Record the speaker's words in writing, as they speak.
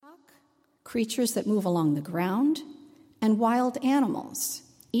creatures that move along the ground, and wild animals,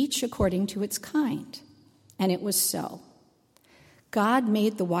 each according to its kind. And it was so. God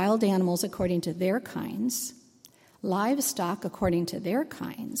made the wild animals according to their kinds, livestock according to their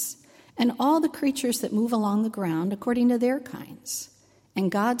kinds, and all the creatures that move along the ground according to their kinds.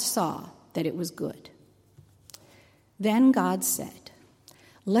 And God saw that it was good. Then God said,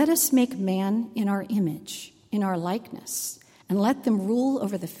 "Let us make man in our image, in our likeness, and let them rule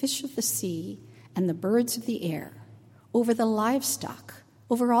over the fish of the sea and the birds of the air, over the livestock,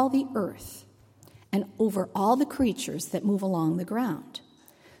 over all the earth, and over all the creatures that move along the ground."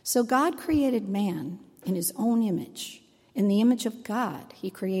 So God created man in his own image. In the image of God, he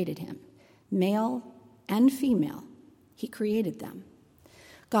created him. Male and female, he created them.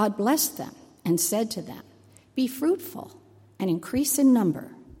 God blessed them and said to them, "Be fruitful and increase in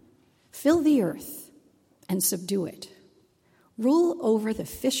number. Fill the earth and subdue it. Rule over the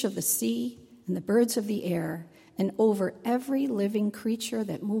fish of the sea and the birds of the air, and over every living creature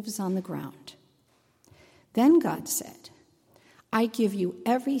that moves on the ground." Then God said, "I give you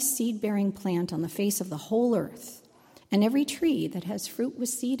every seed-bearing plant on the face of the whole earth, and every tree that has fruit with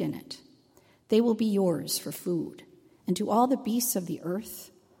seed in it. They will be yours for food, and to all the beasts of the earth,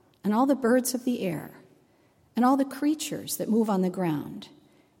 and all the birds of the air, and all the creatures that move on the ground,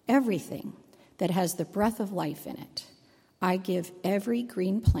 everything that has the breath of life in it. I give every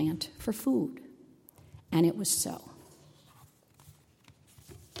green plant for food." And it was so.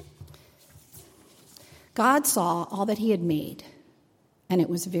 God saw all that he had made, and it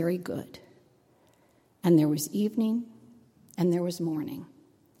was very good. And there was evening, and there was morning,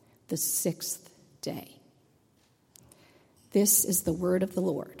 the sixth day. This is the word of the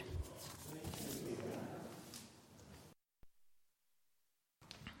Lord.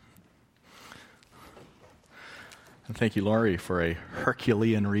 And thank you, Laurie, for a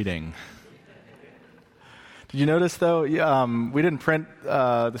Herculean reading. Did you notice, though, we didn't print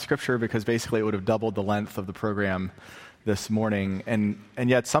the scripture because basically it would have doubled the length of the program this morning. And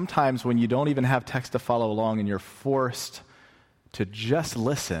yet sometimes when you don't even have text to follow along and you're forced to just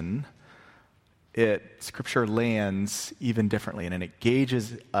listen, scripture lands even differently and it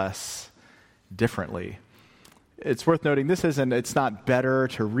engages us differently. It's worth noting it's not better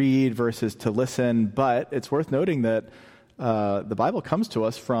to read versus to listen, but it's worth noting that the Bible comes to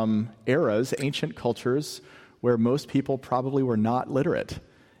us from eras, ancient cultures, where most people probably were not literate.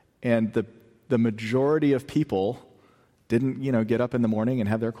 And the majority of people didn't, get up in the morning and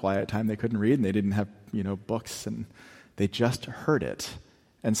have their quiet time. They couldn't read and they didn't have, books, and they just heard it.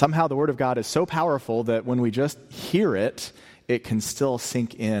 And somehow the Word of God is so powerful that when we just hear it, it can still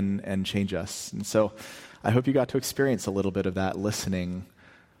sink in and change us. And so I hope you got to experience a little bit of that listening.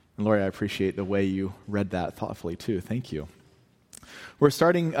 And Lori, I appreciate the way you read that thoughtfully too. Thank you. We're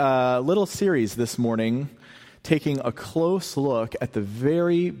starting a little series this morning, taking a close look at the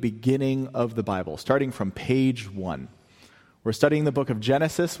very beginning of the Bible, starting from page 1. We're studying the book of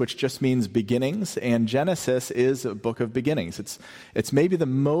Genesis, which just means beginnings, and Genesis is a book of beginnings. It's maybe the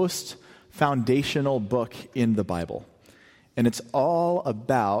most foundational book in the Bible, and it's all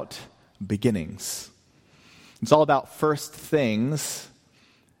about beginnings. It's all about first things,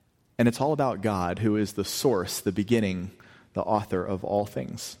 and it's all about God, who is the source, the beginning, the author of all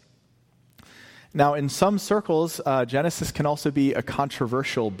things. Now, in some circles, Genesis can also be a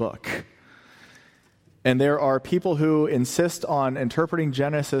controversial book. And there are people who insist on interpreting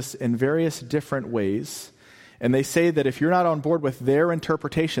Genesis in various different ways. And they say that if you're not on board with their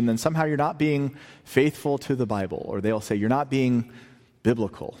interpretation, then somehow you're not being faithful to the Bible. Or they'll say you're not being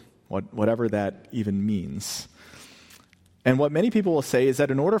biblical, whatever that even means. And what many people will say is that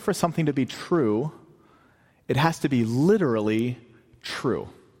in order for something to be true, it has to be literally true.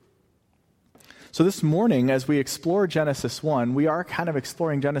 So this morning, as we explore Genesis 1, we are kind of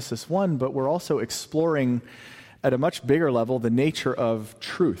exploring Genesis 1, but we're also exploring at a much bigger level the nature of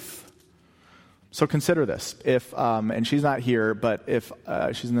truth. So consider this. If, and she's not here, but if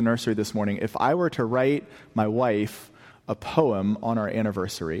she's in the nursery this morning, if I were to write my wife a poem on our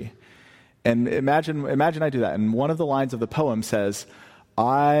anniversary, and imagine I do that, and one of the lines of the poem says,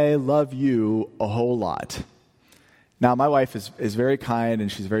 "I love you a whole lot." Now, my wife is very kind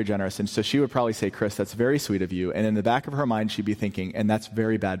and she's very generous, and so she would probably say, "Chris, that's very sweet of you." And in the back of her mind, she'd be thinking, "And that's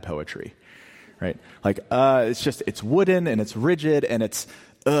very bad poetry," right? Like, it's wooden and it's rigid and it's,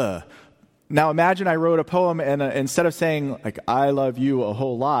 Now, imagine I wrote a poem and instead of saying, like, "I love you a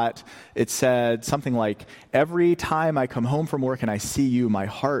whole lot," it said something like, "Every time I come home from work and I see you, my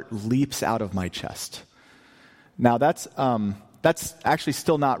heart leaps out of my chest." Now, that's actually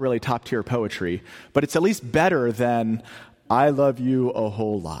still not really top-tier poetry, but it's at least better than "I love you a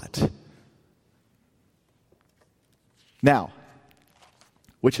whole lot." Now,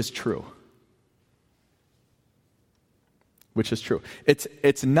 which is true? Which is true?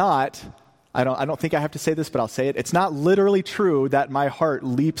 It's not, I don't think I have to say this, but I'll say it. It's not literally true that my heart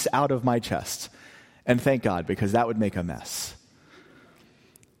leaps out of my chest. And thank God, because that would make a mess.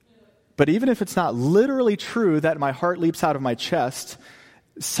 But even if it's not literally true that my heart leaps out of my chest,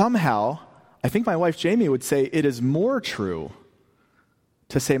 somehow, I think my wife Jamie would say it is more true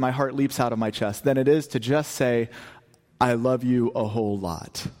to say my heart leaps out of my chest than it is to just say, I love you a whole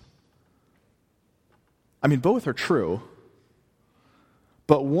lot. I mean, both are true,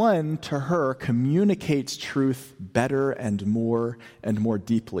 but one to her communicates truth better and more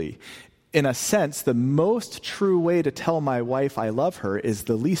deeply. In a sense, the most true way to tell my wife I love her is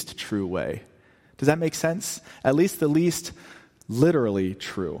the least true way. Does that make sense? At least the least literally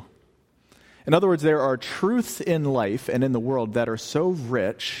true. In other words, there are truths in life and in the world that are so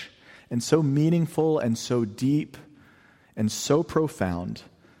rich and so meaningful and so deep and so profound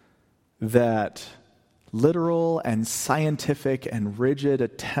that literal and scientific and rigid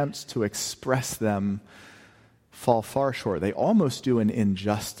attempts to express them fall far short. They almost do an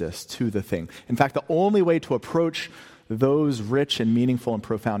injustice to the thing. In fact, the only way to approach those rich and meaningful and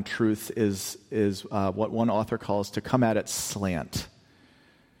profound truths is what one author calls to come at it slant.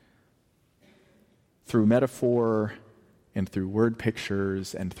 Through metaphor and through word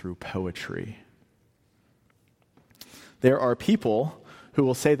pictures and through poetry. There are people who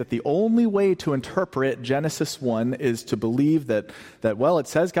will say that the only way to interpret Genesis 1 is to believe that well, it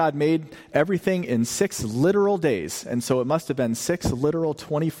says God made everything in 6 literal days, and so it must have been 6 literal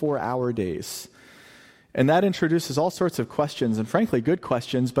 24-hour days. And that introduces all sorts of questions, and frankly, good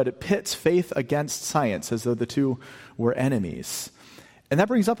questions, but it pits faith against science as though the two were enemies. And that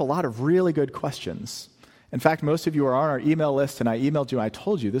brings up a lot of really good questions. In fact, most of you are on our email list, and I emailed you, and I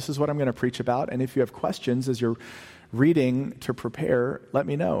told you this is what I'm going to preach about, and if you have questions as you're reading to prepare, let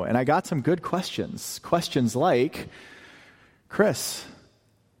me know. And I got some good questions. Questions like, Chris,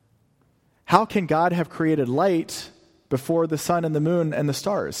 how can God have created light before the sun and the moon and the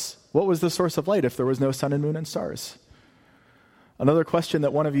stars? What was the source of light if there was no sun and moon and stars? Another question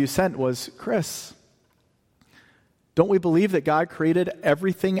that one of you sent was, Chris, don't we believe that God created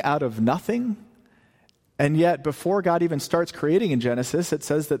everything out of nothing? And yet, before God even starts creating in Genesis, it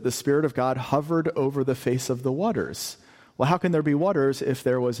says that the Spirit of God hovered over the face of the waters. Well, how can there be waters if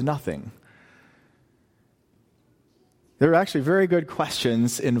there was nothing? There are actually very good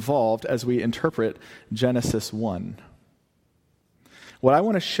questions involved as we interpret Genesis 1. What I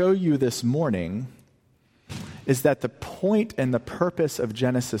want to show you this morning is that the point and the purpose of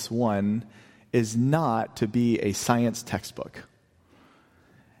Genesis 1 is not to be a science textbook.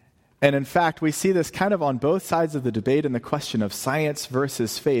 And in fact, we see this kind of on both sides of the debate in the question of science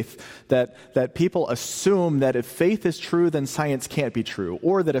versus faith, that people assume that if faith is true, then science can't be true,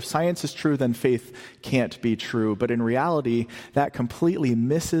 or that if science is true, then faith can't be true. But in reality, that completely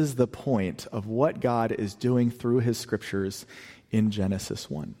misses the point of what God is doing through his scriptures in Genesis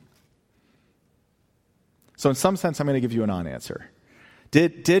 1. So in some sense, I'm going to give you a non-answer.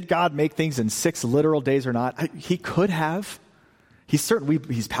 Did God make things in 6 literal days or not? He could have.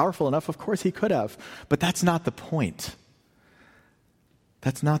 He's powerful enough, of course he could have. But that's not the point.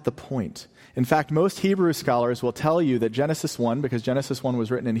 That's not the point. In fact, most Hebrew scholars will tell you that Genesis 1, because Genesis 1 was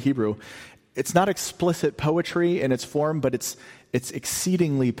written in Hebrew, it's not explicit poetry in its form, but it's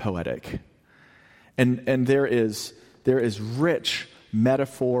exceedingly poetic. And there is rich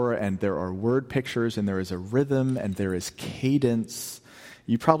metaphor, and there are word pictures, and there is a rhythm, and there is cadence.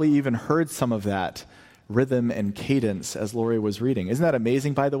 You probably even heard some of that rhythm and cadence as Lori was reading. Isn't that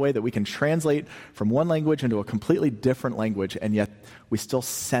amazing, by the way, that we can translate from one language into a completely different language, and yet we still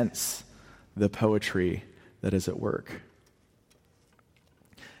sense the poetry that is at work?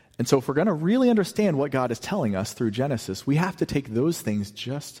 And so if we're going to really understand what God is telling us through Genesis, we have to take those things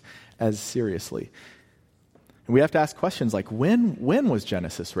just as seriously. And we have to ask questions like, when was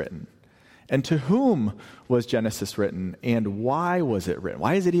Genesis written? And to whom was Genesis written? And why was it written?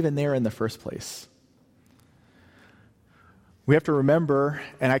 Why is it even there in the first place? We have to remember,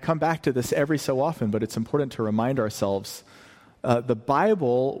 and I come back to this every so often, but it's important to remind ourselves, the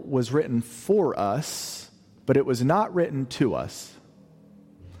Bible was written for us, but it was not written to us.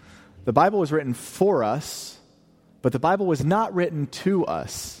 The Bible was written for us, but the Bible was not written to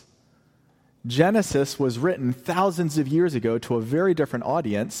us. Genesis was written thousands of years ago to a very different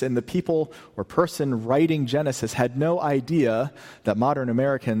audience, and the people or person writing Genesis had no idea that modern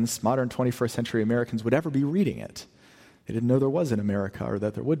Americans, modern 21st century Americans, would ever be reading it. They didn't know there was an America or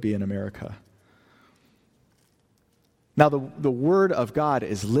that there would be an America. Now, the Word of God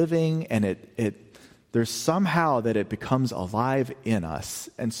is living, and it there's somehow that it becomes alive in us,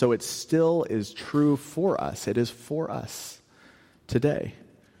 and so it still is true for us. It is for us today.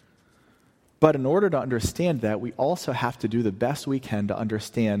 But in order to understand that, we also have to do the best we can to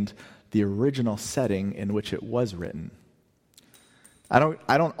understand the original setting in which it was written. I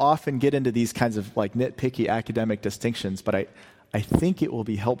don't often get into these kinds of like nitpicky academic distinctions, but I think it will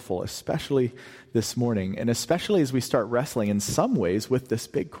be helpful, especially this morning, and especially as we start wrestling in some ways with this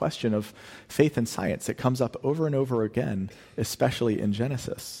big question of faith and science. It comes up over and over again, especially in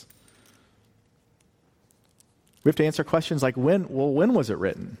Genesis. We have to answer questions like, when was it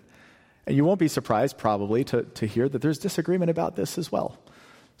written? And you won't be surprised, probably, to hear that there's disagreement about this as well.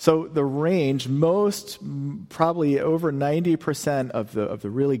 So the range, probably over 90% of the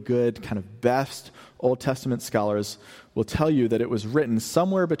really good, kind of best Old Testament scholars will tell you that it was written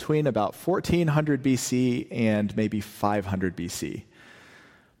somewhere between about 1400 BC and maybe 500 BC.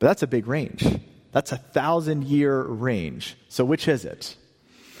 But that's a big range. That's a 1,000-year range. So which is it?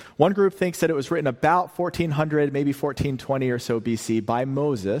 One group thinks that it was written about 1400, maybe 1420 or so BC by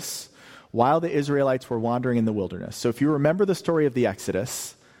Moses while the Israelites were wandering in the wilderness. So if you remember the story of the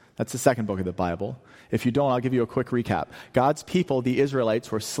Exodus, that's the second book of the Bible. If you don't, I'll give you a quick recap. God's people, the Israelites,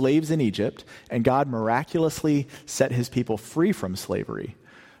 were slaves in Egypt, and God miraculously set his people free from slavery.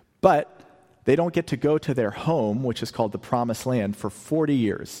 But they don't get to go to their home, which is called the Promised Land, for 40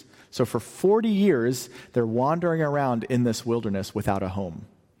 years. So for 40 years, they're wandering around in this wilderness without a home.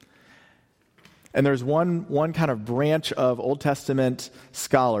 And there's one kind of branch of Old Testament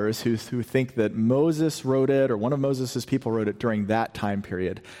scholars who think that Moses wrote it, or one of Moses' people wrote it during that time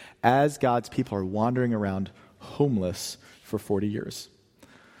period, as God's people are wandering around homeless for 40 years.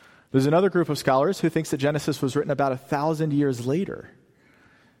 There's another group of scholars who thinks that Genesis was written about 1,000 years later,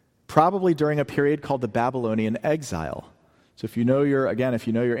 probably during a period called the Babylonian exile. So if you know your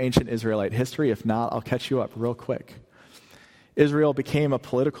ancient Israelite history, if not, I'll catch you up real quick. Israel became a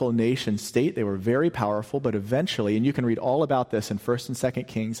political nation state. They were very powerful, but eventually, and you can read all about this in 1st and 2nd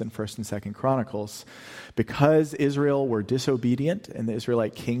Kings and 1st and 2nd Chronicles, because Israel were disobedient and the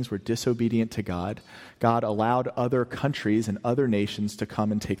Israelite kings were disobedient to God, God allowed other countries and other nations to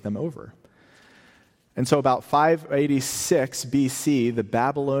come and take them over. And so about 586 BC, the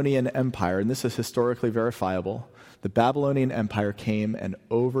Babylonian Empire, and this is historically verifiable, the Babylonian Empire came and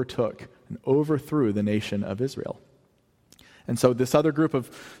overthrew the nation of Israel. And so this other group of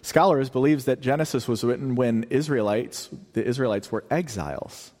scholars believes that Genesis was written when the Israelites were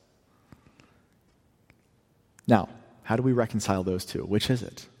exiles. Now, how do we reconcile those two? Which is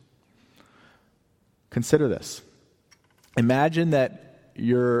it? Consider this. Imagine that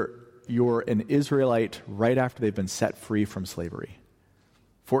you're an Israelite right after they've been set free from slavery.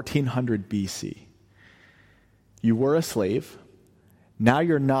 1400 BC. You were a slave. Now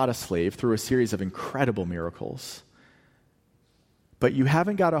you're not a slave through a series of incredible miracles. But you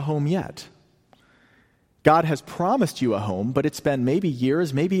haven't got a home yet. God has promised you a home, but it's been maybe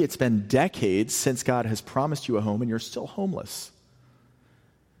years, maybe it's been decades since God has promised you a home, and you're still homeless.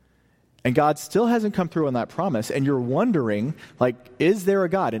 And God still hasn't come through on that promise, and you're wondering, is there a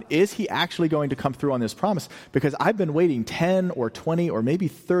God? And is he actually going to come through on this promise? Because I've been waiting 10 or 20 or maybe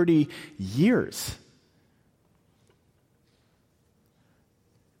 30 years.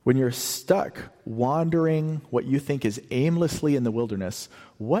 When you're stuck wandering what you think is aimlessly in the wilderness,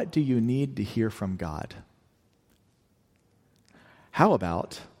 what do you need to hear from God? How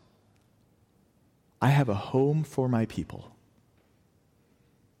about, I have a home for my people.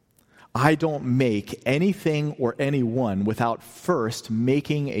 I don't make anything or anyone without first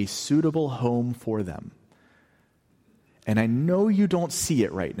making a suitable home for them. And I know you don't see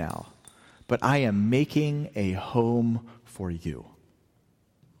it right now, but I am making a home for you.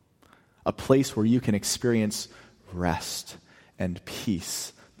 A place where you can experience rest and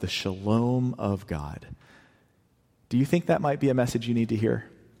peace, the shalom of God. Do you think that might be a message you need to hear?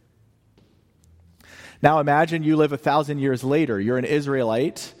 Now imagine you live 1,000 years later. You're an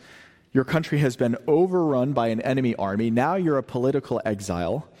Israelite. Your country has been overrun by an enemy army. Now you're a political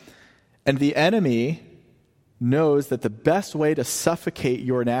exile. And the enemy knows that the best way to suffocate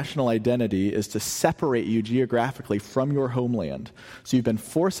your national identity is to separate you geographically from your homeland. So you've been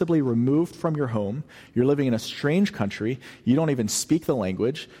forcibly removed from your home. You're living in a strange country. You don't even speak the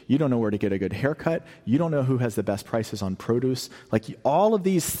language. You don't know where to get a good haircut. You don't know who has the best prices on produce. All of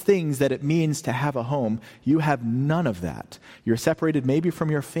these things that it means to have a home, you have none of that. You're separated maybe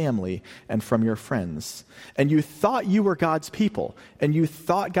from your family and from your friends. And you thought you were God's people. And you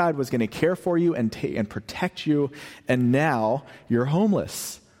thought God was going to care for you and protect you. And now you're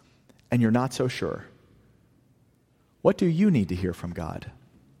homeless and you're not so sure. What do you need to hear from God?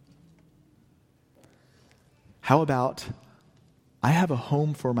 How about, I have a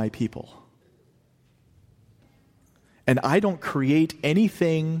home for my people. And I don't create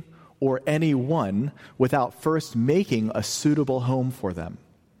anything or anyone without first making a suitable home for them.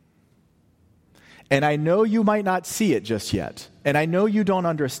 And I know you might not see it just yet, and I know you don't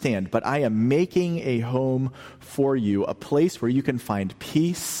understand, but I am making a home for you, a place where you can find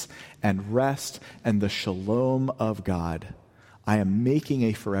peace and rest and the shalom of God. I am making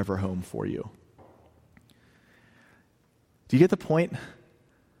a forever home for you. Do you get the point?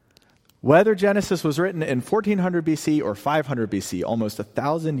 Whether Genesis was written in 1400 BC or 500 BC, almost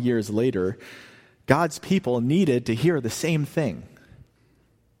 1,000 years later, God's people needed to hear the same thing.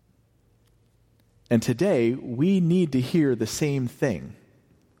 And today, we need to hear the same thing.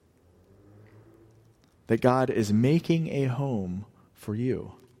 That God is making a home for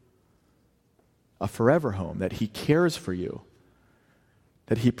you. A forever home, that He cares for you.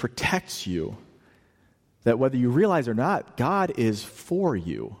 That He protects you. That whether you realize or not, God is for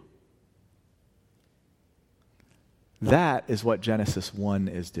you. That is what Genesis 1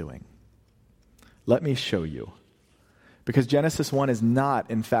 is doing. Let me show you. Because Genesis 1 is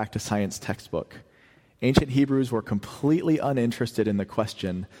not, in fact, a science textbook. Ancient Hebrews were completely uninterested in the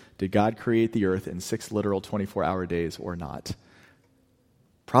question, did God create the earth in 6 literal 24-hour days or not?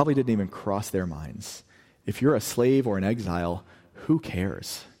 Probably didn't even cross their minds. If you're a slave or an exile, who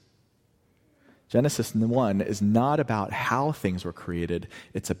cares? Genesis 1 is not about how things were created.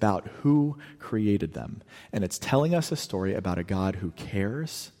 It's about who created them. And it's telling us a story about a God who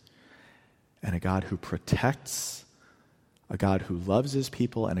cares and a God who protects, a God who loves His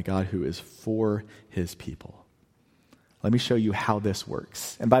people, and a God who is for His people. Let me show you how this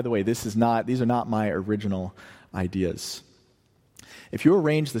works. And by the way, these are not my original ideas. If you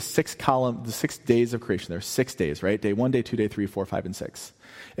arrange the 6 days of creation, there are 6 days, right? Day 1, day 2, day 3, 4, 5, and 6.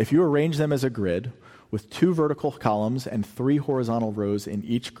 If you arrange them as a grid with 2 vertical columns and 3 horizontal rows in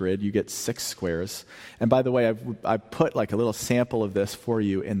each grid, you get 6 squares. And by the way, I've put like a little sample of this for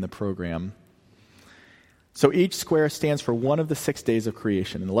you in the program. So each square stands for one of the 6 days of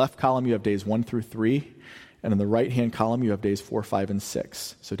creation. In the left column, you have days 1 through 3. And in the right-hand column, you have days 4, 5, and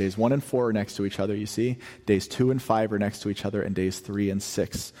 6. So days 1 and 4 are next to each other, you see. Days 2 and 5 are next to each other, and days 3 and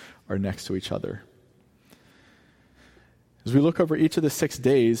 6 are next to each other. As we look over each of the 6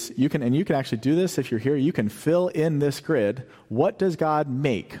 days, you can actually do this if you're here, you can fill in this grid. What does God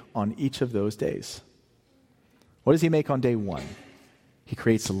make on each of those days? What does He make on day 1? He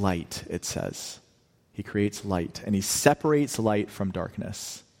creates light, it says. He creates light, and He separates light from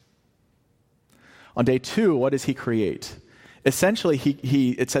darkness. On day 2, what does He create? Essentially,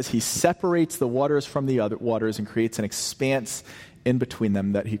 it says He separates the waters from the other waters and creates an expanse in between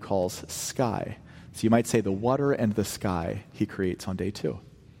them that He calls sky. So you might say the water and the sky He creates on day 2.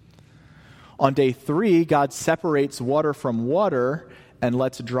 On day 3, God separates water from water and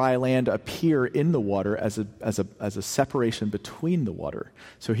lets dry land appear in the water as a separation between the water.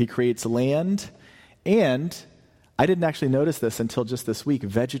 So He creates land, and I didn't actually notice this until just this week,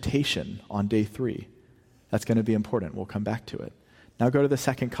 vegetation on day 3. That's going to be important. We'll come back to it. Now go to the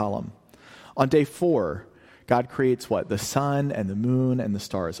second column. On day 4, God creates what? The sun and the moon and the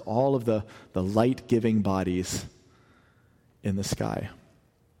stars, all of the light-giving bodies in the sky.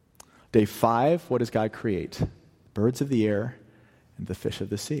 Day 5, what does God create? Birds of the air and the fish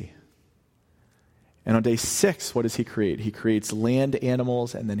of the sea. And on day 6, what does He create? He creates land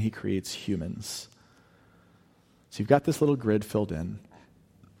animals, and then He creates humans. So you've got this little grid filled in.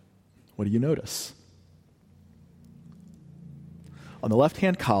 What do you notice? On the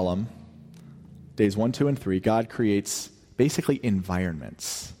left-hand column, days 1, 2, and 3, God creates basically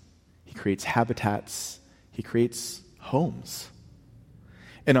environments. He creates habitats. He creates homes.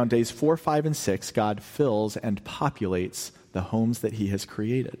 And on days 4, 5, and 6, God fills and populates the homes that He has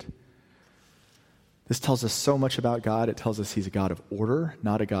created. This tells us so much about God. It tells us He's a God of order,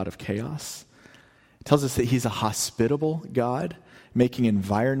 not a God of chaos. It tells us that He's a hospitable God, making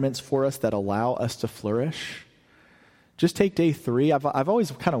environments for us that allow us to flourish. Just take day 3. I've always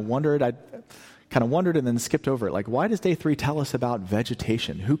kind of wondered, and then skipped over it. Like, why does day 3 tell us about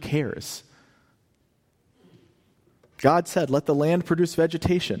vegetation? Who cares? God said, let the land produce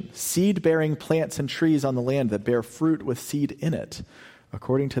vegetation, seed-bearing plants and trees on the land that bear fruit with seed in it,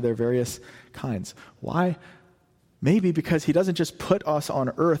 according to their various kinds. Why? Maybe because He doesn't just put us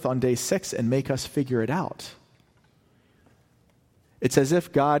on earth on day 6 and make us figure it out. It's as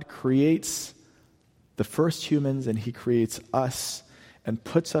if God creates the first humans and He creates us and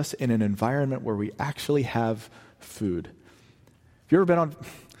puts us in an environment where we actually have food. Have you ever been on...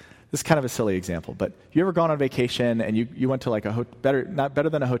 This is kind of a silly example, but you ever gone on vacation and you went to like not better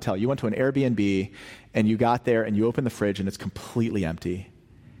than a hotel, you went to an Airbnb and you got there and you open the fridge and it's completely empty.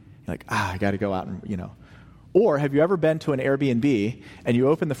 You're like, I got to go out and, Or have you ever been to an Airbnb and you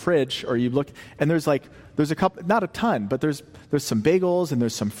open the fridge or you look and there's a couple, not a ton, but there's some bagels and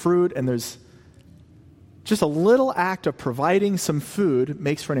there's some fruit and there's just a little act of providing some food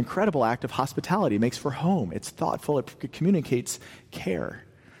makes for an incredible act of hospitality, makes for home. It's thoughtful, it communicates care.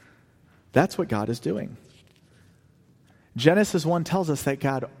 That's what God is doing. Genesis 1 tells us that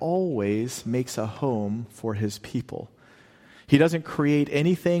God always makes a home for his people. He doesn't create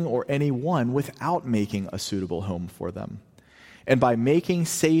anything or anyone without making a suitable home for them. And by making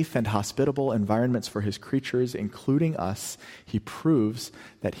safe and hospitable environments for his creatures, including us, he proves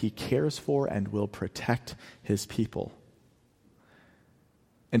that he cares for and will protect his people.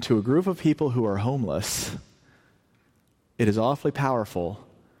 And to a group of people who are homeless, it is awfully powerful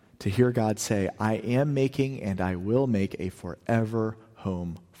to hear God say, I am making and I will make a forever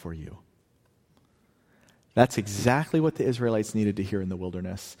home for you. That's exactly what the Israelites needed to hear in the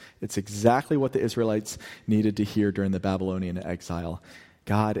wilderness. It's exactly what the Israelites needed to hear during the Babylonian exile.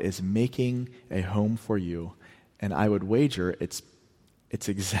 God is making a home for you, and I would wager it's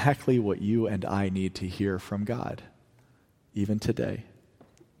exactly what you and I need to hear from God, even today.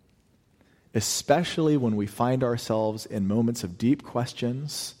 Especially when we find ourselves in moments of deep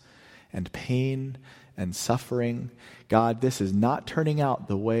questions and pain and suffering. God, this is not turning out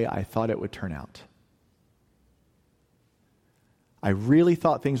the way I thought it would turn out. I really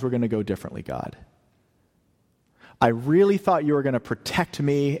thought things were going to go differently, God. I really thought you were going to protect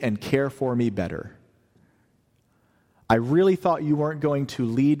me and care for me better. I really thought you weren't going to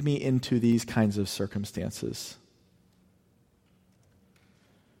lead me into these kinds of circumstances.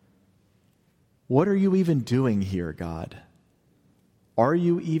 What are you even doing here, God? Are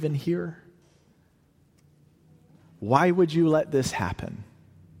you even here? Why would you let this happen?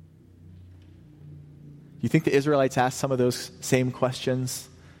 You think the Israelites asked some of those same questions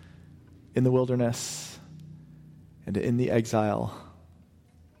in the wilderness and in the exile?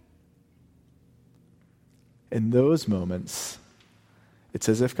 In those moments, it's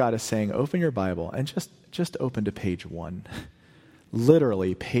as if God is saying, open your Bible and just open to page 1.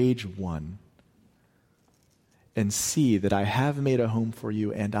 Literally, page 1. And see that I have made a home for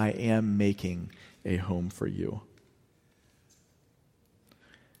you and I am making a home for you.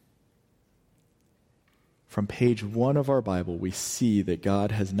 From page 1 of our Bible, we see that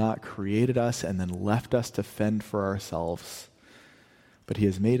God has not created us and then left us to fend for ourselves. But he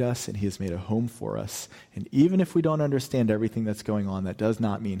has made us and he has made a home for us. And even if we don't understand everything that's going on, that does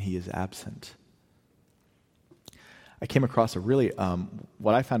not mean he is absent. I came across a really,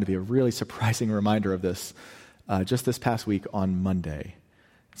 what I found to be a really surprising reminder of this just this past week on Monday.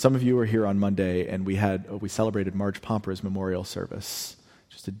 Some of you were here on Monday and we celebrated Marge Pomper's memorial service.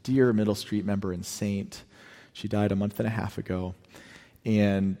 Just a dear Middle Street member and saint. She died a month and a half ago.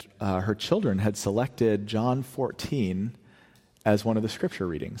 And her children had selected John 14 as one of the scripture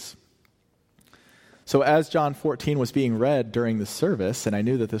readings. So as John 14 was being read during the service, and I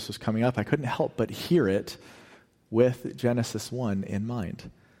knew that this was coming up, I couldn't help but hear it with Genesis 1 in mind.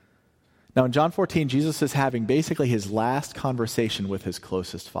 Now in John 14, Jesus is having basically his last conversation with his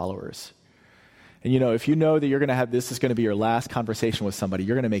closest followers. And if you know that you're going to have this is going to be your last conversation with somebody,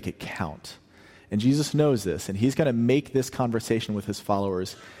 you're going to make it count. And Jesus knows this, and he's going to make this conversation with his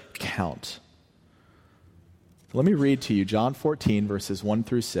followers count. Let me read to you John 14, verses 1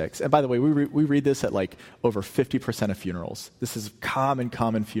 through 6. And by the way, we read this at like over 50% of funerals. This is common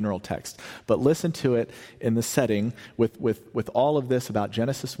funeral text. But listen to it in the setting with all of this about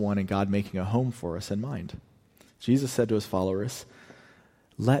Genesis 1 and God making a home for us in mind. Jesus said to his followers,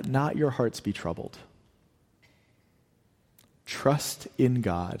 "Let not your hearts be troubled. Trust in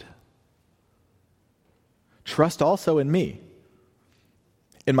God. Trust also in me.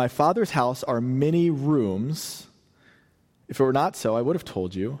 In my Father's house are many rooms. If it were not so, I would have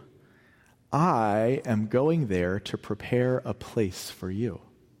told you. I am going there to prepare a place for you.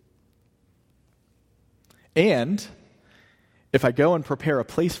 And if I go and prepare a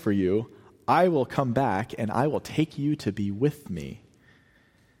place for you, I will come back and I will take you to be with me,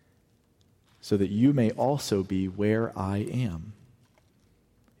 so that you may also be where I am.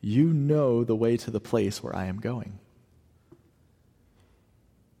 You know the way to the place where I am going."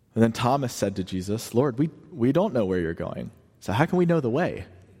 And then Thomas said to Jesus, "Lord, we don't know where you're going, so how can we know the way?"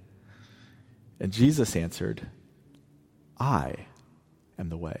 And Jesus answered, "I am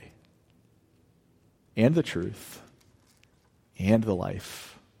the way, and the truth, and the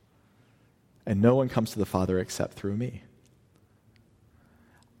life, and no one comes to the Father except through me."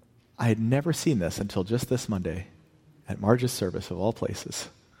 I had never seen this until just this Monday at Marge's service, of all places.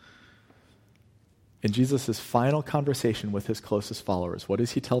 In Jesus' final conversation with his closest followers, what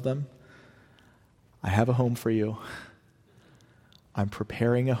does he tell them? I have a home for you. I'm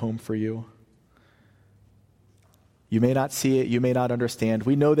preparing a home for you. You may not see it. You may not understand.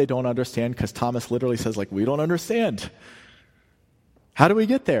 We know they don't understand because Thomas literally says, we don't understand. How do we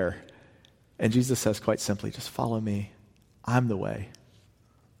get there? And Jesus says quite simply, just follow me. I'm the way.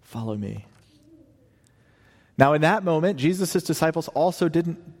 Follow me. Now, in that moment, Jesus' disciples also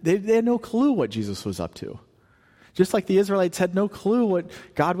they had no clue what Jesus was up to. Just like the Israelites had no clue what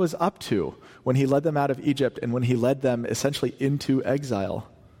God was up to when he led them out of Egypt and when he led them essentially into exile.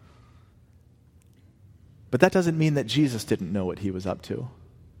 But that doesn't mean that Jesus didn't know what he was up to.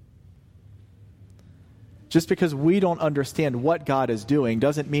 Just because we don't understand what God is doing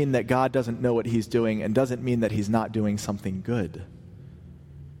doesn't mean that God doesn't know what he's doing and doesn't mean that he's not doing something good.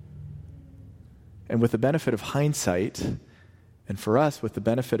 And with the benefit of hindsight, and for us, with the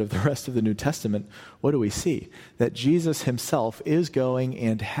benefit of the rest of the New Testament, what do we see? That Jesus himself is going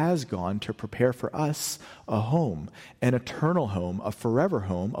and has gone to prepare for us a home, an eternal home, a forever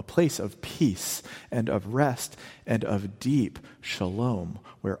home, a place of peace and of rest and of deep shalom,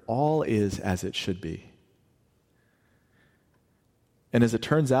 where all is as it should be. And as it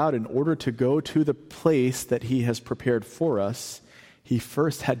turns out, in order to go to the place that he has prepared for us, he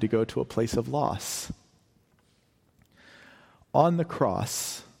first had to go to a place of loss. On the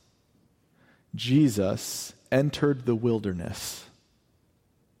cross, Jesus entered the wilderness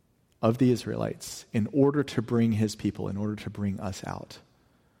of the Israelites in order to bring his people, in order to bring us out.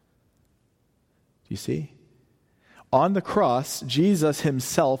 Do you see? On the cross, Jesus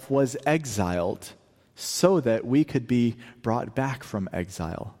himself was exiled so that we could be brought back from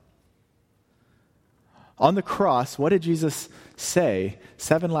exile. On the cross, what did Jesus say?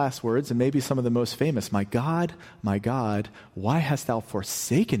 7 last words, and maybe some of the most famous. My God, why hast thou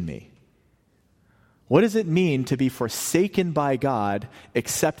forsaken me? What does it mean to be forsaken by God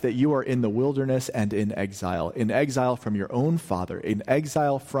except that you are in the wilderness and in exile from your own Father, in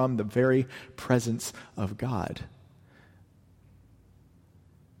exile from the very presence of God?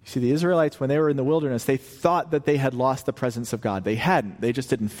 You see, the Israelites, when they were in the wilderness, they thought that they had lost the presence of God. They hadn't. They just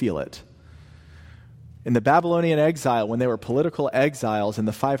didn't feel it. In the Babylonian exile, when they were political exiles in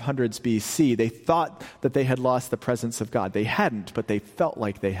the 500s BC, they thought that they had lost the presence of God. They hadn't, but they felt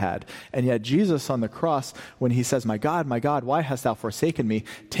like they had. And yet Jesus on the cross, when he says, my God, why hast thou forsaken me?"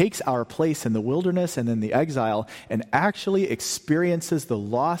 takes our place in the wilderness and in the exile and actually experiences the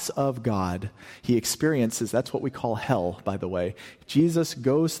loss of God. He experiences, that's what we call hell, by the way. Jesus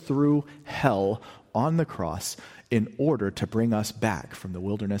goes through hell on the cross in order to bring us back from the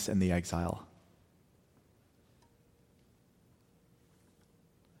wilderness and the exile.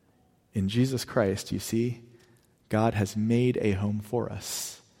 In Jesus Christ, you see, God has made a home for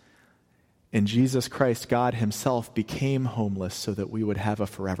us. In Jesus Christ, God himself became homeless so that we would have a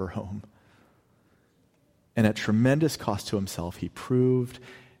forever home. And at tremendous cost to himself, he proved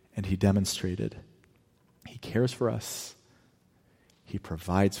and he demonstrated. He cares for us. He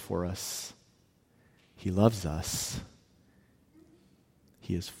provides for us. He loves us.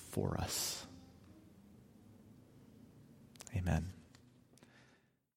 He is for us. Amen.